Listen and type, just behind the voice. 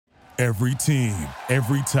Every team,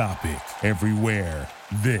 every topic, everywhere.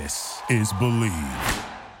 This is Believe.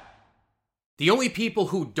 The only people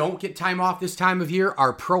who don't get time off this time of year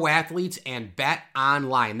are pro athletes and Bet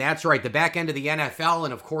Online. That's right, the back end of the NFL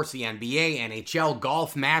and, of course, the NBA, NHL,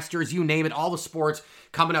 golf, Masters, you name it, all the sports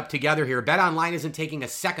coming up together here. Bet Online isn't taking a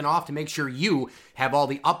second off to make sure you have all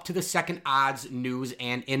the up-to-the-second odds, news,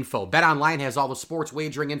 and info. Bet Online has all the sports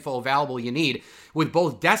wagering info available you need with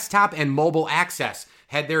both desktop and mobile access.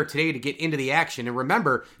 Head there today to get into the action. And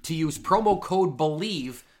remember to use promo code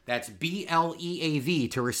BELIEVE, that's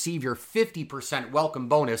BLEAV, to receive your 50% welcome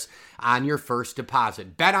bonus on your first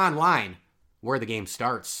deposit. Bet Online, where the game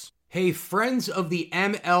starts. Hey, friends of the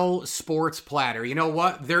ML Sports Platter, you know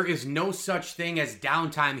what? There is no such thing as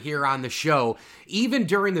downtime here on the show. Even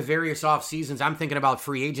during the various off seasons, I'm thinking about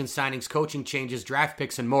free agent signings, coaching changes, draft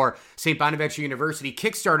picks, and more. St. Bonaventure University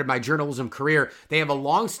kickstarted my journalism career. They have a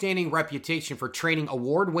long-standing reputation for training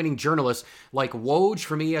award-winning journalists like Woj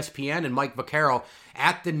from ESPN and Mike Vaccaro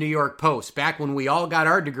at the New York Post. Back when we all got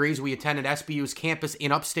our degrees, we attended SBU's campus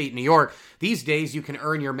in upstate New York. These days, you can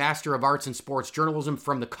earn your Master of Arts in Sports Journalism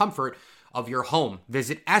from the comfort of your home.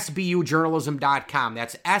 Visit sbujournalism.com.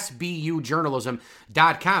 That's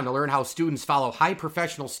sbujournalism.com to learn how students follow high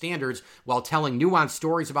professional standards while telling nuanced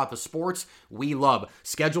stories about the sports we love.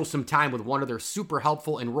 Schedule some time with one of their super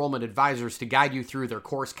helpful enrollment advisors to guide you through their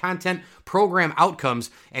course content, program outcomes,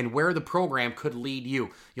 and where the program could lead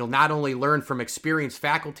you. You'll not only learn from experienced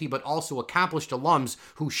faculty, but also accomplished alums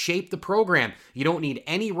who shape the program. You don't need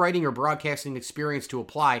any writing or broadcasting experience to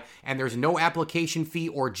apply, and there's no application fee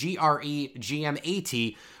or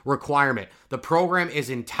GMAT requirement. The program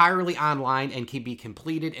is entirely online and can be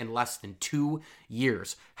completed in less than 2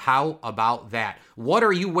 years. How about that? What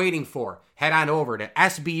are you waiting for? Head on over to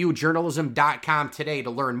sbujournalism.com today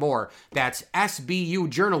to learn more. That's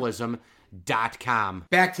sbujournalism.com.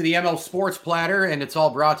 Back to the ML Sports Platter, and it's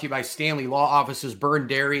all brought to you by Stanley Law Offices, Burn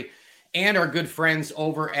Dairy, and our good friends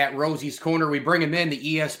over at Rosie's Corner. We bring him in,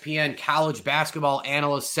 the ESPN college basketball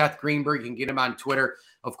analyst, Seth Greenberg. You can get him on Twitter,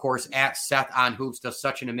 of course, at Seth on Hoops. Does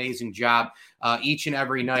such an amazing job each and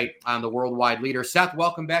every night on the Worldwide Leader. Seth,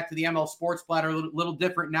 welcome back to the ML Sports Platter. A little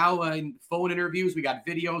different now in phone interviews. We got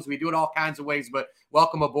videos. We do it all kinds of ways, but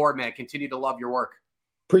welcome aboard, man. Continue to love your work.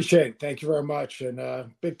 Appreciate it. Thank you very much.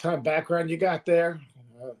 And big-time background you got there.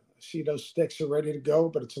 See those sticks are ready to go,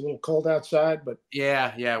 but it's a little cold outside. But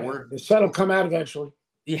yeah, the sun will come out eventually.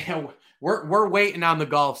 Yeah, we're waiting on the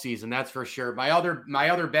golf season, that's for sure. My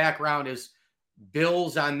other background is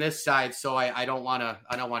Bills on this side, so I don't want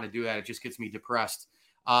to do that. It just gets me depressed.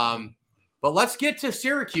 But let's get to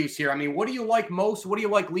Syracuse here. I mean, what do you like most? What do you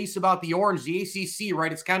like least about the Orange? The ACC,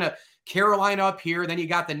 right? It's kind of Carolina up here. Then you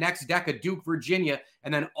got the next deck of Duke, Virginia,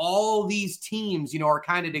 and then all these teams, are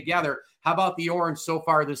kind of together. How about the Orange so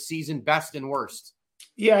far this season, best and worst?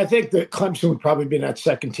 Yeah, I think that Clemson would probably be in that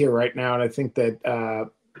second tier right now, and I think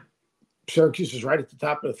that Syracuse is right at the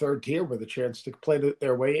top of the third tier with a chance to play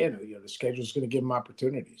their way in. The schedule is going to give them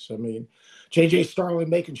opportunities. I mean, J.J. Starling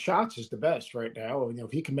making shots is the best right now.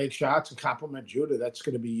 If he can make shots and complement Judah, that's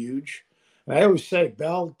going to be huge. And I always say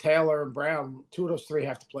Bell, Taylor, and Brown, two of those three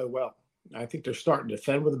have to play well. I think they're starting to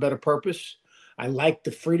defend with a better purpose. I like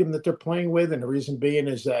the freedom that they're playing with, and the reason being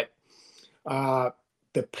is that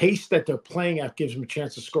the pace that they're playing at gives them a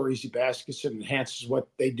chance to score easy baskets and enhances what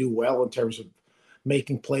they do well in terms of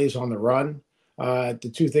making plays on the run.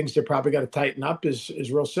 The two things they probably got to tighten up is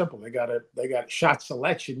real simple. They got shot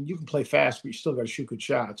selection. You can play fast, but you still got to shoot good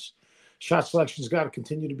shots. Shot selection's got to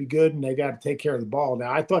continue to be good, and they got to take care of the ball.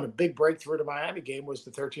 Now, I thought a big breakthrough to Miami game was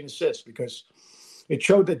the 13 assists because it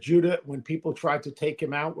showed that Judah, when people tried to take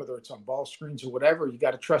him out, whether it's on ball screens or whatever, you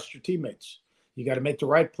got to trust your teammates. You got to make the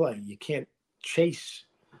right play. You can't chase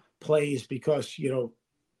plays because,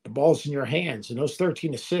 the ball's in your hands. And those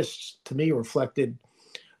 13 assists, to me, reflected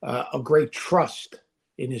a great trust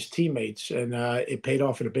in his teammates. And it paid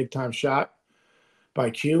off in a big-time shot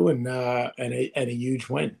by Q and a huge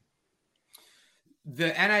win. The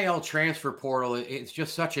NIL transfer portal, it's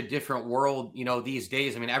just such a different world, these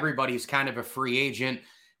days. I mean, everybody's kind of a free agent.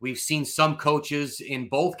 We've seen some coaches in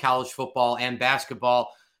both college football and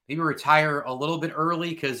basketball maybe retire a little bit early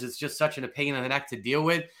because it's just such a pain in the neck to deal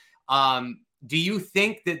with. Do you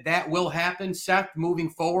think that will happen, Seth,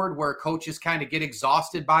 moving forward, where coaches kind of get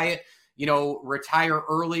exhausted by it, retire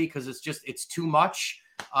early because it's too much?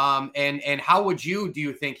 And how would you, do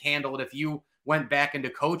you think, handle it if you went back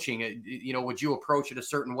into coaching? Would you approach it a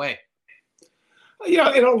certain way?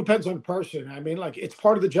 It all depends on the person. I mean, it's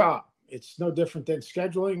part of the job. It's no different than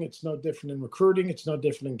scheduling. It's no different than recruiting. It's no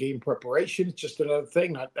different than game preparation. It's just another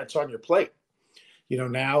thing that's on your plate.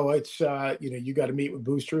 Now it's, you got to meet with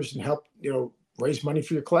boosters and help, raise money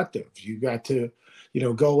for your collective. You got to,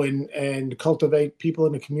 go in and cultivate people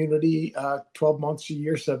in the community 12 months a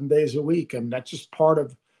year, 7 days a week. And that's just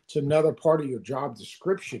it's another part of your job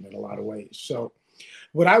description in a lot of ways. So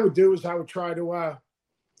what I would do is I would try to,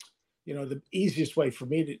 the easiest way for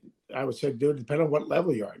me I would say, do it depending on what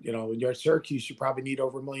level you're at. When you're at Syracuse, you probably need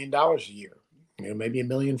over $1 million a year, maybe $1.5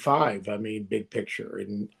 million. I mean, big picture.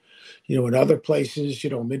 And, in other places,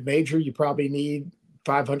 mid-major, you probably need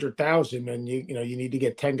 500,000, and you need to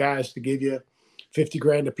get 10 guys to give you 50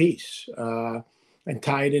 grand a piece, and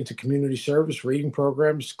tie it into community service, reading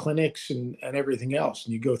programs, clinics, and everything else.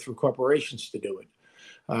 And you go through corporations to do it.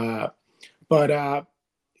 But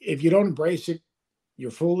if you don't embrace it,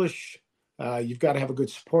 you're foolish. You've got to have a good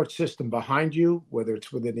support system behind you, whether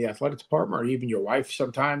it's within the athletic department or even your wife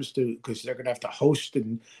sometimes, because they're going to have to host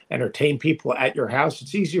and entertain people at your house.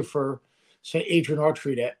 It's easier for, say, Adrian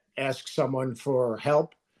Autry to ask someone for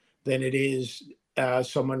help than it is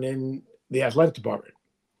someone in the athletic department,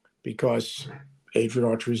 because Adrian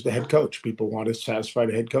Autry is the head coach. People want to satisfy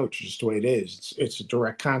the head coach. It's just the way it is. It's a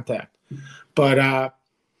direct contact. But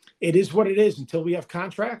it is what it is until we have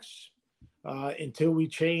contracts. Until we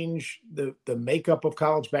change the makeup of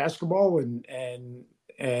college basketball and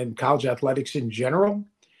college athletics in general.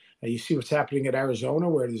 You see what's happening at Arizona,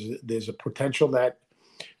 where there's a potential that,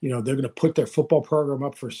 they're going to put their football program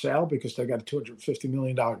up for sale because they got a $250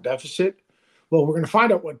 million deficit. Well, we're going to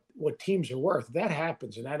find out what teams are worth. If that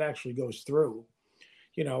happens, and that actually goes through,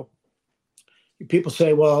 people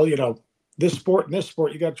say, well, this sport and this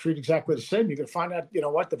sport, you got to treat exactly the same. You're going to find out,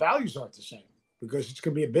 the values aren't the same, because it's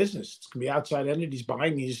going to be a business. It's going to be outside entities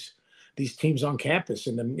buying these teams on campus,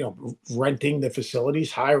 and then, renting the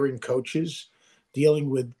facilities, hiring coaches, dealing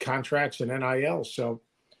with contracts and NIL. So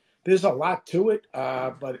there's a lot to it.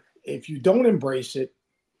 But if you don't embrace it,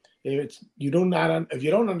 if you don't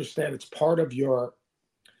understand it's part of your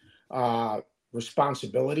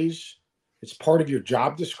responsibilities, it's part of your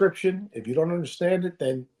job description. If you don't understand it,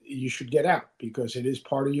 then you should get out, because it is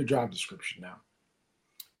part of your job description now.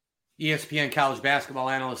 ESPN college basketball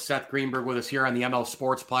analyst Seth Greenberg with us here on the ML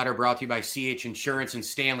Sports Platter, brought to you by CH Insurance and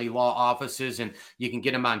Stanley Law Offices. And you can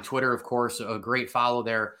get him on Twitter, of course, a great follow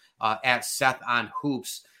there at Seth on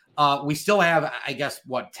Hoops. We still have, I guess,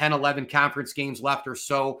 10, 11 conference games left or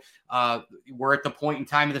so. We're at the point in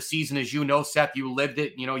time of the season, as you know, Seth, you lived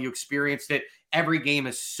it, you experienced it. Every game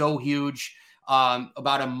is so huge.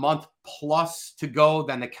 About a month plus to go,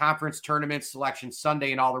 then the conference tournament, Selection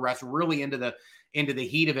Sunday, and all the rest, really into the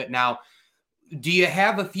heat of it now. Do you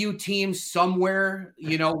have a few teams somewhere,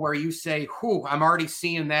 where you say, I'm already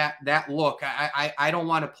seeing that look. I don't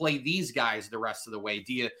want to play these guys the rest of the way.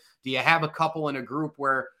 Do you have a couple in a group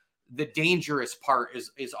where the dangerous part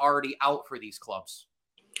is already out for these clubs?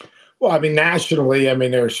 Well, nationally,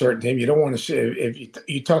 there are certain teams you don't want to see. If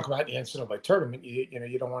you talk about the NCAA tournament,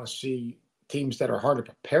 you don't want to see teams that are hard to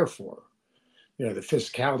prepare for. The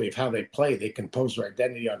physicality of how they play, they can pose their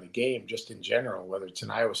identity on the game just in general, whether it's an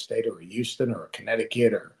Iowa State or a Houston or a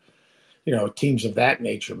Connecticut or, teams of that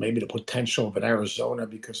nature, maybe the potential of an Arizona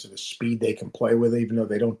because of the speed they can play with, even though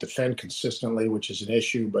they don't defend consistently, which is an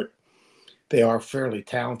issue, but they are fairly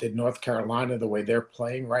talented. North Carolina, the way they're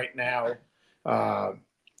playing right now,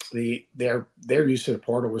 their use of the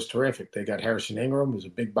portal was terrific. They got Harrison Ingram, who's a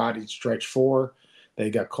big-bodied stretch four. They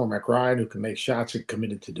got Cormac Ryan, who can make shots and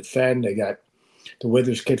committed to defend. They got the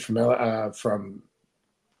Withers kid from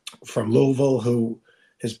Louisville, who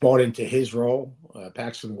has bought into his role.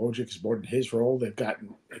 Paxton Wojcik has bought into his role. They've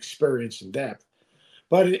gotten experience and depth.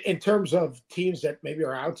 But in terms of teams that maybe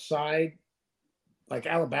are outside, like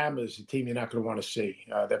Alabama is a team you're not going to want to see.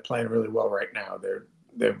 They're playing really well right now. They're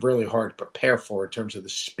really hard to prepare for in terms of the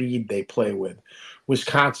speed they play with.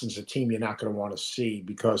 Wisconsin's a team you're not going to want to see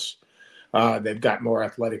because they've got more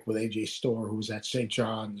athletic with A.J. Storr, who was at St.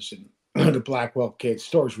 John's, and the Blackwell kid.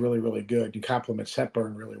 Storr's really, really good. He complements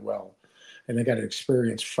Hepburn really well. And they got an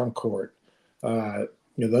experienced front court.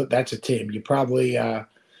 That's a team. You probably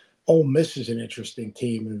Ole Miss is an interesting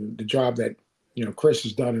team. And the job that, Chris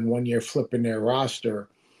has done in 1 year flipping their roster,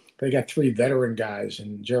 they got 3 veteran guys,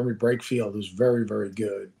 and Jeremy Brakefield, who's very, very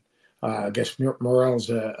good. I guess Morel's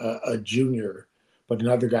a junior, but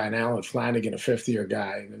another guy, and Alan Flanagan, a fifth-year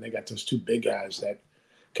guy. And then they got those 2 big guys that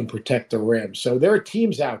can protect the rim. So there are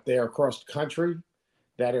teams out there across the country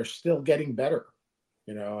that are still getting better.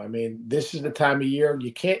 This is the time of year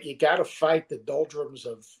you got to fight the doldrums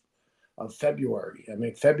of February.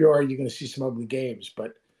 February, you're going to see some ugly games,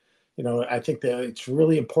 but I think that it's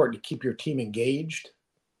really important to keep your team engaged,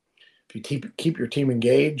 if you keep your team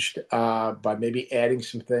engaged by maybe adding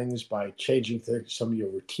some things, by changing some of your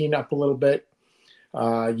routine up a little bit,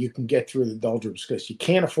 you can get through the doldrums, because you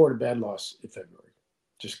can't afford a bad loss in February.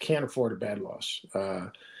 Just can't afford a bad loss.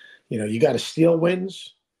 You got to steal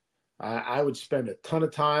wins. I would spend a ton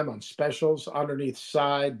of time on specials, underneath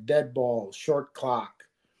side, dead balls, short clock,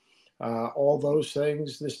 all those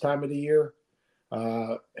things this time of the year.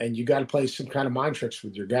 And you got to play some kind of mind tricks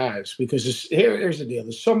with your guys, because here's the deal.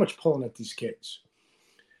 There's so much pulling at these kids.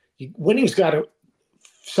 Winning's got to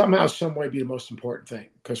somehow, some way be the most important thing.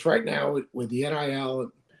 Because right now with the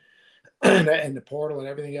NIL and the portal and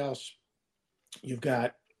everything else, you've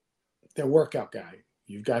got their workout guy.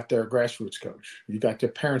 You've got their grassroots coach. You've got their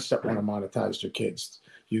parents that want to monetize their kids.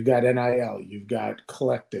 You've got NIL. You've got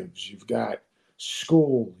collectives. You've got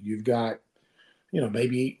school. You've got,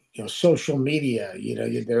 maybe, social media.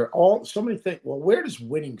 There are all so many things. Well, where does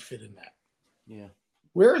winning fit in that? Yeah.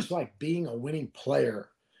 Where is like being a winning player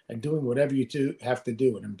and doing whatever you have to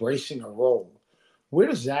do and embracing a role? Where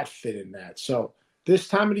does that fit in that? So this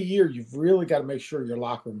time of the year, you've really got to make sure your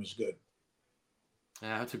locker room is good.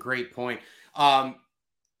 Yeah, that's a great point.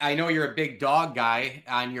 I know you're a big dog guy.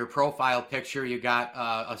 On your profile picture, you got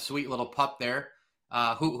a sweet little pup there.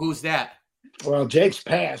 Who's that? Well, Jake's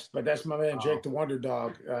passed, but that's my man, Jake the Wonder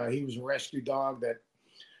Dog. He was a rescue dog that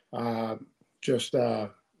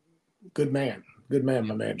good man,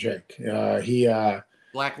 my man, Jake.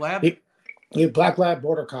 Black Lab? He Black Lab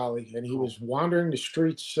Border Collie, and he was wandering the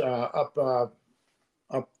streets up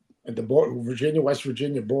at the West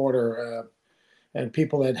Virginia border, and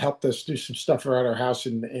people had helped us do some stuff around our house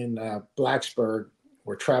in Blacksburg.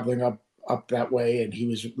 We're traveling up that way, and he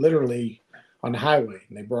was literally on the highway,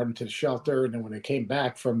 and they brought him to the shelter. And then when they came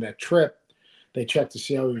back from that trip, they checked to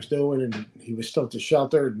see how he was doing, and he was still at the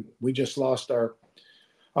shelter. And we just lost our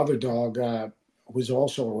other dog, who was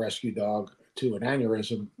also a rescue dog, to an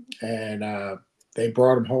aneurysm, and they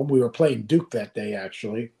brought him home. We were playing Duke that day,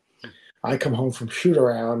 actually. I come home from shoot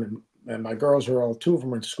around, and my girls are two of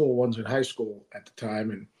them are in school, one's in high school at the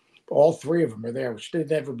time, and all three of them are there, which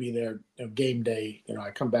they'd never be there game day.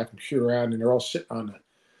 I come back from shoot around, and they're all sitting on the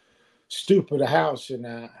stoop of the house,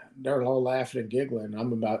 and they're all laughing and giggling.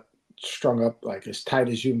 I'm about strung up like as tight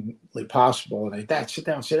as humanly possible, and Dad, sit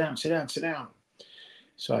down.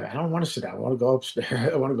 So I don't want to sit down. I want to go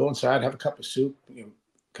upstairs. I want to go inside, have a cup of soup,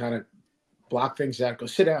 kind of block things out, go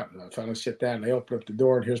sit down. And I finally sit down. They open up the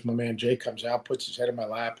door, and here's my man Jake comes out, puts his head in my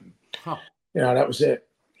lap, and that was it.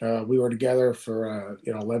 We were together for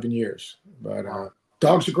 11 years. But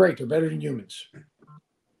dogs are great. They're better than humans.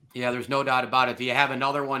 Yeah, there's no doubt about it. Do you have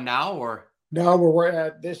another one now, or? No, we're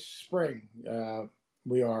at this spring.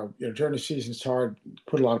 We are, during the season, it's hard,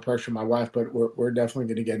 put a lot of pressure on my wife, but we're definitely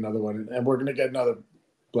going to get another one, and we're going to get another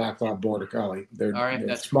Black Lab Border Collie. They're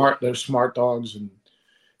smart. Cool. They're smart dogs,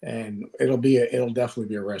 and it'll definitely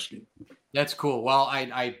be a rescue. That's cool. Well,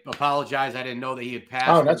 I apologize. I didn't know that he had passed.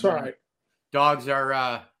 Oh, that's all right. Dogs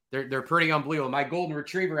are they're pretty unbelievable. My golden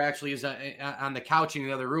retriever actually is on the couch in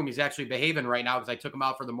the other room. He's actually behaving right now because I took him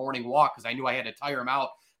out for the morning walk because I knew I had to tire him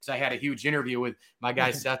out because I had a huge interview with my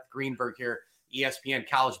guy Seth Greenberg here, ESPN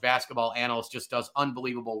college basketball analyst, just does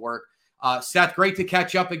unbelievable work. Seth, great to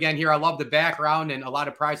catch up again here. I love the background and a lot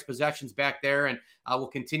of prized possessions back there, and we'll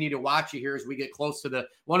continue to watch you here as we get close to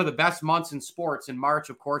one of the best months in sports in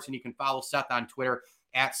March, of course, and you can follow Seth on Twitter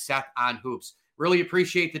at @SethOnHoops. Really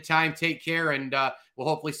appreciate the time. Take care, and we'll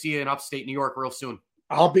hopefully see you in upstate New York real soon.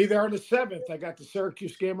 I'll be there on the 7th. I got the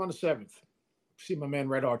Syracuse game on the 7th. See my man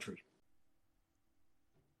Red Autry.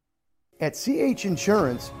 At CH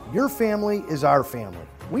Insurance, your family is our family.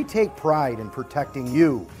 We take pride in protecting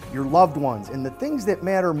you, your loved ones, and the things that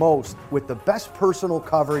matter most with the best personal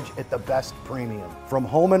coverage at the best premium. From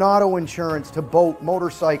home and auto insurance to boat,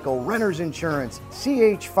 motorcycle, renter's insurance,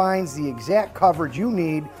 CH finds the exact coverage you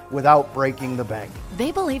need without breaking the bank.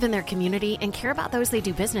 They believe in their community and care about those they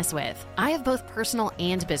do business with. I have both personal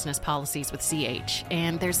and business policies with CH,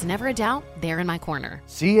 and there's never a doubt they're in my corner.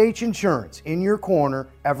 CH Insurance, in your corner,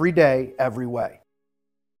 every day, every way.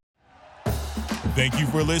 Thank you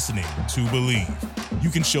for listening to Believe. You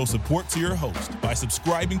can show support to your host by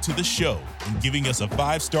subscribing to the show and giving us a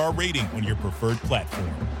 5-star rating on your preferred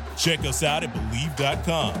platform. Check us out at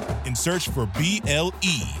Believe.com and search for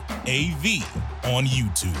BLEAV on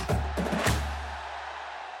YouTube.